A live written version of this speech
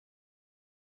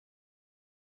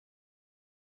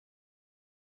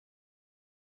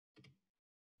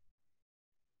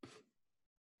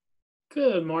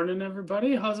Good morning,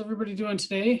 everybody. How's everybody doing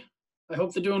today? I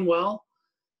hope they're doing well.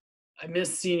 I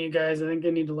miss seeing you guys. I think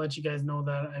I need to let you guys know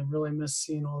that I really miss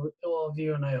seeing all of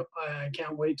you, and I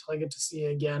can't wait till I get to see you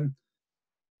again.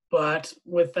 But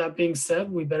with that being said,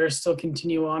 we better still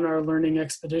continue on our learning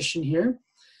expedition here.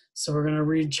 So we're going to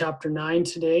read chapter 9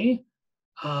 today.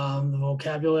 The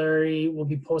vocabulary will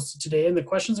be posted today, and the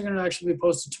questions are going to actually be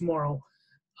posted tomorrow.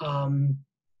 Um,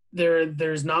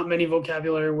 there's not many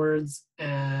vocabulary words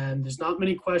and there's not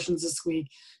many questions this week,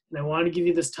 and I want to give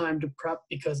you this time to prep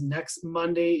because next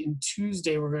Monday and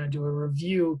Tuesday we're going to do a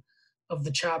review of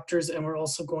the chapters, and we're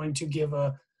also going to give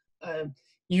a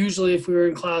usually if we were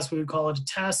in class we would call it a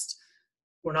test.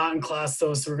 We're not in class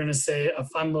though, so we're going to say a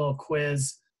fun little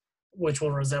quiz which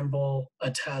will resemble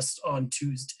a test on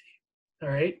Tuesday. All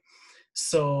right,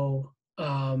 so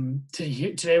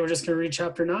today we're just going to read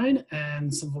chapter 9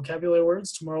 and some vocabulary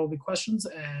words. Tomorrow will be questions,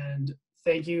 and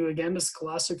thank you again to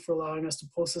Scholastic for allowing us to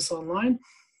post this online.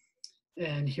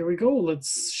 And here we go.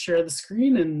 Let's share the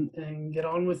screen and get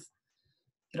on with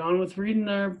reading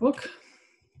our book.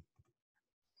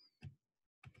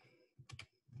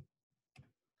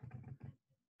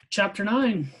 Chapter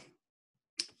 9.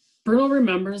 Bruno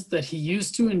remembers that he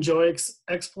used to enjoy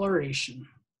exploration.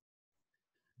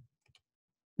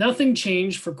 Nothing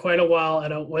changed for quite a while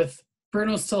at Outwith.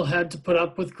 Bruno still had to put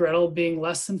up with Gretel being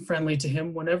less than friendly to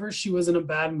him whenever she was in a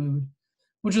bad mood,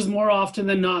 which was more often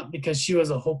than not because she was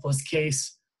a hopeless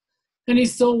case. And he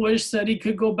still wished that he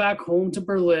could go back home to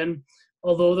Berlin,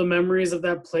 although the memories of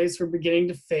that place were beginning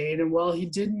to fade, and while he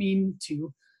did mean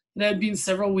to, it had been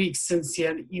several weeks since he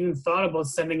had even thought about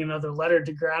sending another letter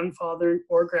to grandfather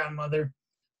or grandmother,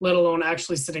 let alone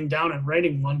actually sitting down and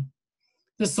writing one.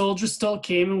 The soldier still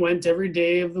came and went every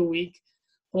day of the week,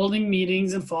 holding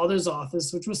meetings in father's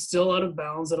office, which was still out of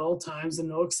bounds at all times and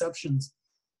no exceptions.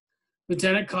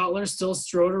 Lieutenant Kotler still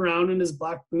strode around in his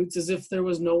black boots as if there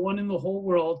was no one in the whole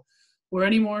world or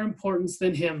any more importance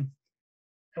than him.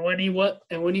 And when he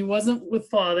wasn't with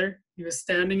father, he was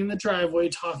standing in the driveway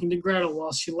talking to Gretel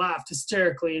while she laughed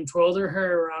hysterically and twirled her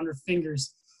hair around her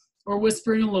fingers, or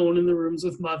whispering alone in the rooms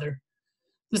with mother.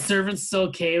 The servants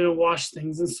still came and washed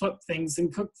things and swept things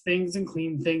and cooked things and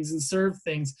cleaned things and served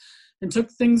things and took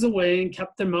things away and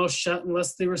kept their mouths shut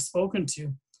unless they were spoken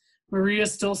to. Maria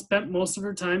still spent most of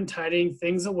her time tidying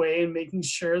things away and making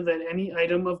sure that any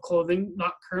item of clothing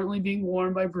not currently being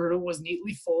worn by Bruno was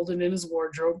neatly folded in his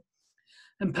wardrobe.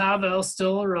 And Pavel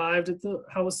still arrived at the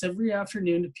house every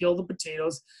afternoon to peel the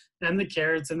potatoes and the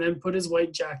carrots and then put his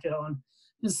white jacket on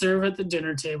and serve at the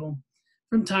dinner table.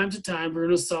 From time to time,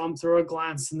 Bruno saw him throw a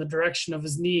glance in the direction of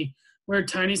his knee, where a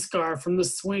tiny scar from the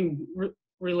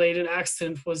swing-related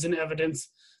accident was in evidence.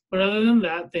 But other than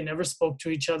that, they never spoke to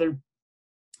each other.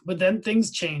 But then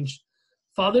things changed.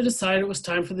 Father decided it was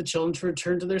time for the children to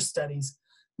return to their studies.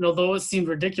 And although it seemed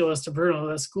ridiculous to Bruno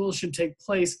that school should take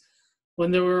place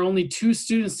when there were only 2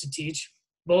 students to teach,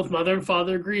 both mother and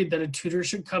father agreed that a tutor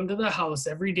should come to the house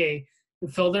every day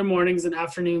and fill their mornings and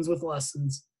afternoons with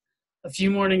lessons. A few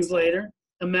mornings later,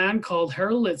 a man called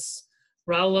Herr Litz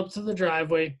rattled up to the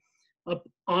driveway up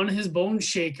on his bone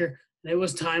shaker, and it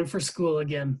was time for school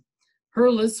again.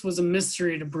 Herr Litz was a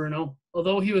mystery to Bruno,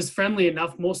 although he was friendly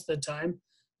enough most of the time,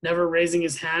 never raising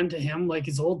his hand to him like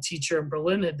his old teacher in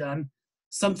Berlin had done.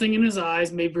 Something in his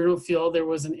eyes made Bruno feel there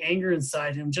was an anger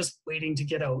inside him just waiting to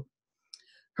get out.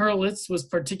 Herr Litz was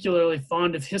particularly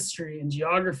fond of history and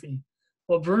geography,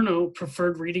 while Bruno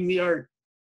preferred reading and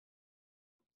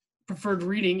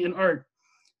art.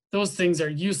 Those things are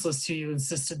useless to you,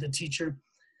 insisted the teacher.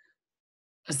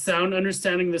 A sound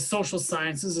understanding of the social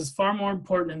sciences is far more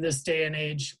important in this day and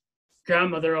age.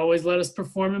 Grandmother always let us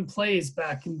perform in plays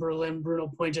back in Berlin,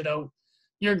 Bruno pointed out.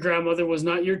 Your grandmother was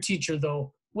not your teacher,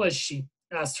 though, was she?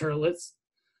 Asked Herr Litz.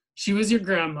 She was your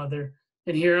grandmother,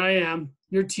 and here I am,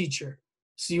 your teacher.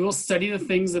 So you will study the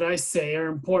things that I say are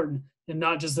important, and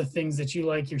not just the things that you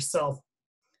like yourself.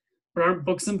 But aren't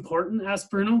books important?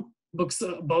 Asked Bruno. Books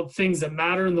about things that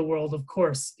matter in the world, of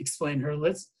course, explained Herr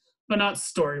Litz, but not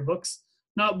storybooks,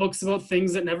 not books about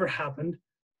things that never happened.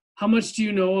 How much do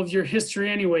you know of your history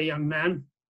anyway, young man?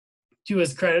 To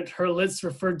his credit, Herr Litz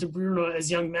referred to Bruno as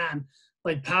young man,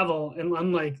 like Pavel and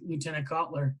unlike Lieutenant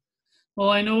Kotler. Well,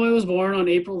 I know I was born on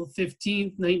April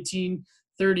 15th,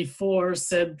 1934,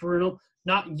 said Bruno.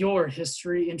 Not your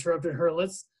history, interrupted Herr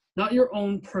Litz. Not your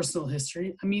own personal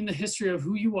history. I mean the history of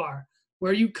who you are,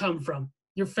 where you come from,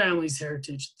 your family's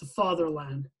heritage, the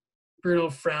fatherland. Bruno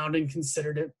frowned and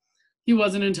considered it. He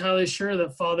wasn't entirely sure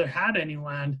that father had any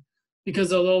land,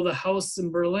 because although the house in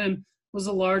Berlin was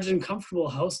a large and comfortable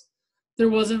house, there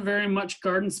wasn't very much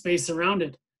garden space around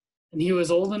it, and he was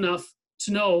old enough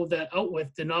to know that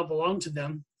Outwith did not belong to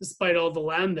them, despite all the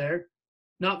land there.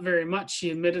 Not very much,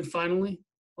 she admitted finally.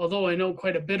 Although I know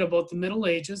quite a bit about the Middle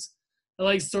Ages, I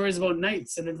like stories about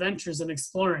knights and adventures and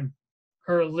exploring.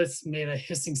 Her lips made a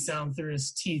hissing sound through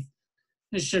his teeth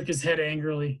and shook his head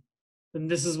angrily. Then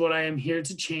this is what I am here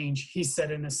to change, he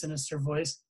said in a sinister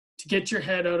voice. To get your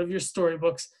head out of your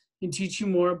storybooks and teach you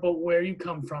more about where you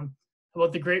come from,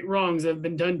 about the great wrongs that have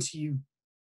been done to you.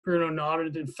 Bruno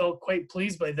nodded and felt quite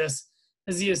pleased by this,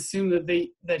 as he assumed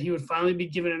that he would finally be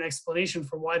given an explanation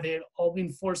for why they had all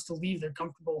been forced to leave their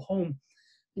comfortable home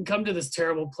and come to this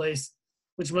terrible place,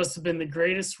 which must have been the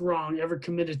greatest wrong ever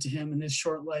committed to him in his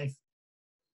short life.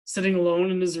 Sitting alone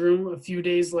in his room a few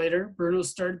days later, Bruno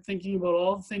started thinking about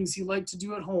all the things he liked to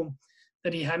do at home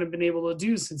that he hadn't been able to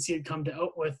do since he had come to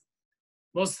Outwith.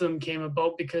 Most of them came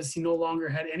about because he no longer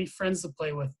had any friends to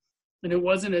play with, and it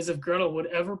wasn't as if Gretel would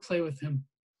ever play with him.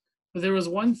 But there was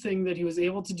one thing that he was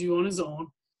able to do on his own,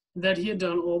 and that he had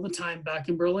done all the time back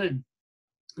in Berlin,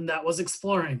 and that was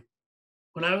exploring.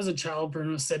 When I was a child,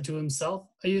 Bruno said to himself,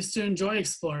 I used to enjoy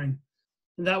exploring,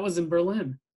 and that was in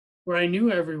Berlin, where I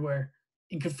knew everywhere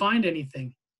and could find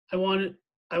anything I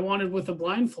wanted with a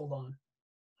blindfold on.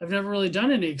 I've never really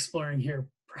done any exploring here.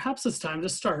 Perhaps it's time to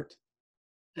start.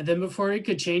 And then before he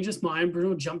could change his mind,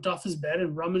 Bruno jumped off his bed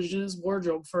and rummaged in his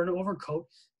wardrobe for an overcoat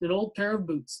and an old pair of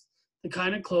boots, the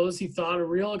kind of clothes he thought a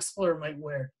real explorer might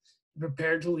wear, and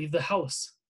prepared to leave the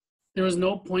house. There was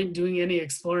no point doing any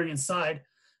exploring inside.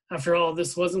 After all,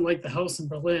 this wasn't like the house in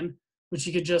Berlin, which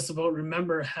he could just about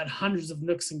remember had hundreds of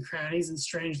nooks and crannies and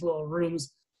strange little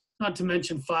rooms, not to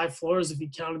mention 5 floors if he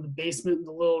counted the basement and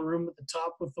the little room at the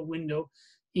top with the window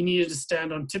he needed to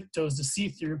stand on tiptoes to see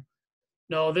through.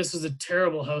 No, this was a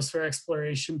terrible house for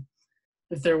exploration.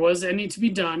 If there was any to be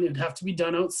done, it'd have to be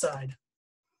done outside.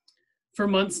 For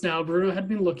months now, Bruno had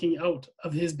been looking out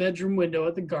of his bedroom window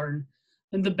at the garden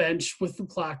and the bench with the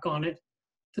plaque on it,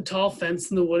 the tall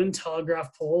fence and the wooden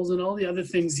telegraph poles and all the other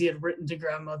things he had written to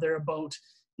grandmother about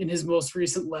in his most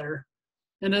recent letter.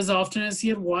 And as often as he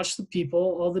had watched the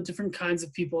people, all the different kinds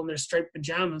of people in their striped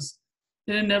pajamas,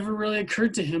 it had never really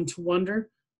occurred to him to wonder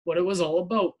what it was all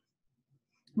about.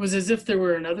 It was as if there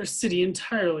were another city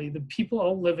entirely, the people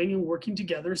all living and working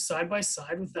together side by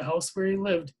side with the house where he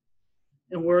lived.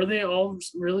 And were they all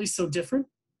really so different?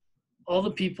 All the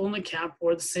people in the camp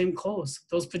wore the same clothes,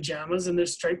 those pajamas and their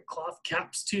striped cloth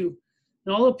caps too.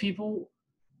 And all the people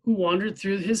who wandered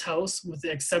through his house, with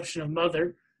the exception of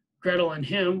Mother, Gretel and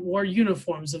him, wore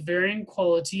uniforms of varying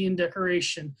quality and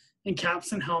decoration, and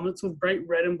caps and helmets with bright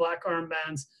red and black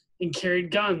armbands, and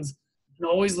carried guns, and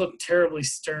always looked terribly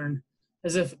stern,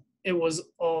 as if it was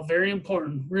all very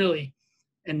important, really,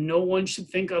 and no one should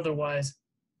think otherwise.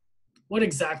 What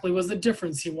exactly was the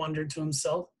difference, he wondered to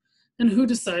himself, and who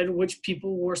decided which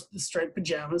people wore the striped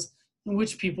pajamas and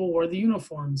which people wore the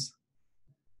uniforms?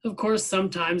 Of course,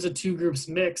 sometimes the two groups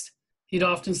mixed. He'd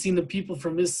often seen the people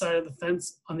from his side of the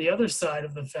fence on the other side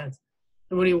of the fence,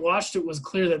 and when he watched, it was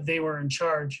clear that they were in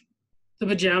charge. The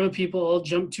pajama people all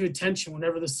jumped to attention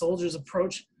whenever the soldiers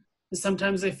approached, and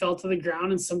sometimes they fell to the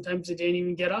ground and sometimes they didn't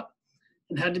even get up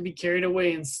and had to be carried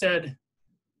away instead.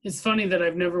 It's funny that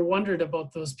I've never wondered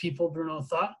about those people, Bruno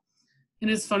thought. And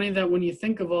it's funny that when you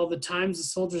think of all the times the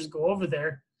soldiers go over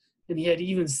there, and he had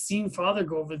even seen Father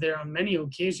go over there on many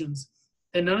occasions,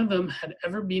 that none of them had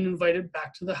ever been invited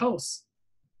back to the house.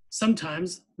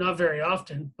 Sometimes, not very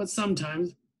often, but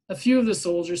sometimes, a few of the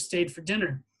soldiers stayed for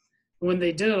dinner. And when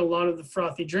they did, a lot of the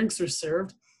frothy drinks were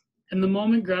served, and the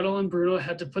moment Gretel and Bruno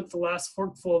had to put the last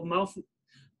forkful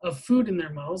of food in their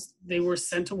mouths, they were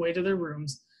sent away to their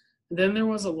rooms. And then there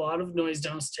was a lot of noise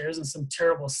downstairs and some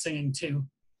terrible singing too.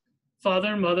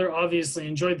 Father and Mother obviously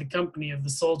enjoyed the company of the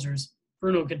soldiers.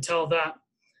 Bruno could tell that,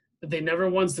 but they never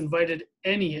once invited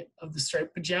any of the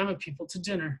striped pajama people to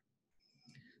dinner.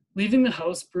 Leaving the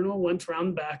house, Bruno went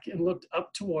round back and looked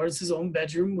up towards his own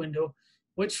bedroom window,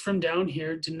 which from down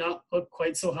here did not look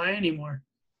quite so high anymore.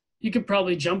 You could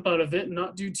probably jump out of it and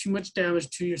not do too much damage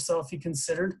to yourself, he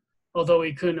considered, although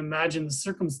he couldn't imagine the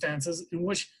circumstances in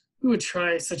which he would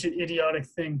try such an idiotic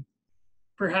thing.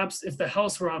 Perhaps if the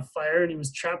house were on fire and he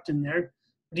was trapped in there,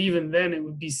 but even then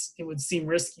it would seem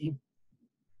risky.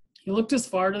 He looked as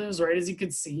far to his right as he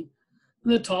could see,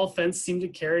 and the tall fence seemed to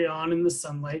carry on in the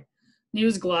sunlight, and he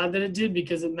was glad that it did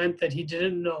because it meant that he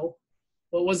didn't know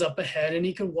what was up ahead and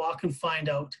he could walk and find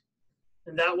out.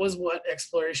 And that was what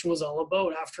exploration was all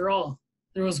about, after all.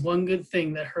 There was one good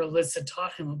thing that her lists had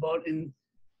taught him about in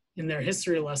their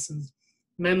history lessons.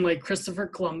 Men like Christopher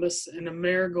Columbus and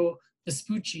Amerigo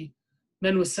Vespucci,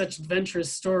 men with such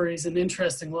adventurous stories and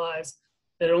interesting lives,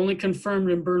 that it only confirmed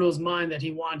in Bruno's mind that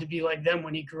he wanted to be like them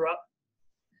when he grew up.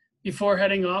 Before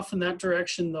heading off in that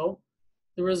direction, though,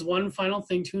 there was one final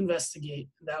thing to investigate,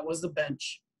 and that was the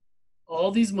bench.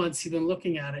 All these months he'd been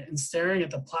looking at it and staring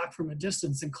at the plaque from a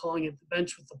distance and calling it the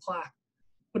bench with the plaque,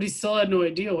 but he still had no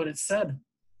idea what it said.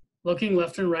 Looking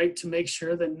left and right to make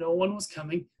sure that no one was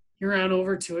coming, he ran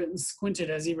over to it and squinted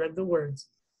as he read the words.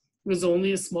 It was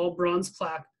only a small bronze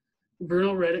plaque.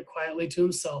 Bruno read it quietly to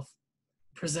himself.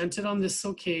 Presented on this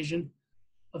occasion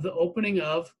of the opening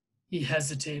of, he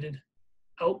hesitated.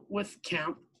 Outwith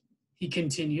Camp, he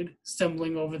continued,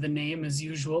 stumbling over the name as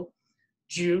usual,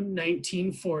 June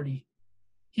 1940.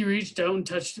 He reached out and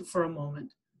touched it for a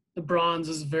moment. The bronze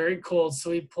was very cold,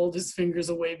 so he pulled his fingers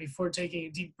away before taking a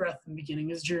deep breath and beginning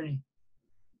his journey.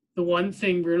 The one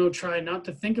thing Bruno tried not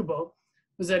to think about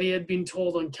was that he had been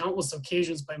told on countless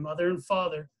occasions by mother and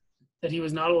father that he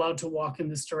was not allowed to walk in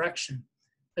this direction,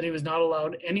 that he was not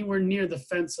allowed anywhere near the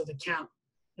fence of the camp,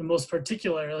 and most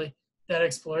particularly, that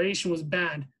exploration was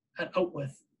banned at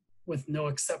Outwith, with no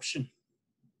exception.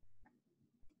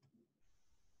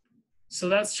 So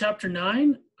that's chapter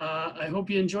 9. I hope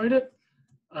you enjoyed it.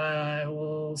 I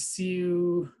will see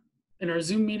you in our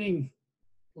Zoom meeting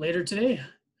later today.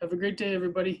 Have a great day,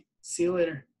 everybody. See you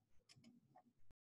later.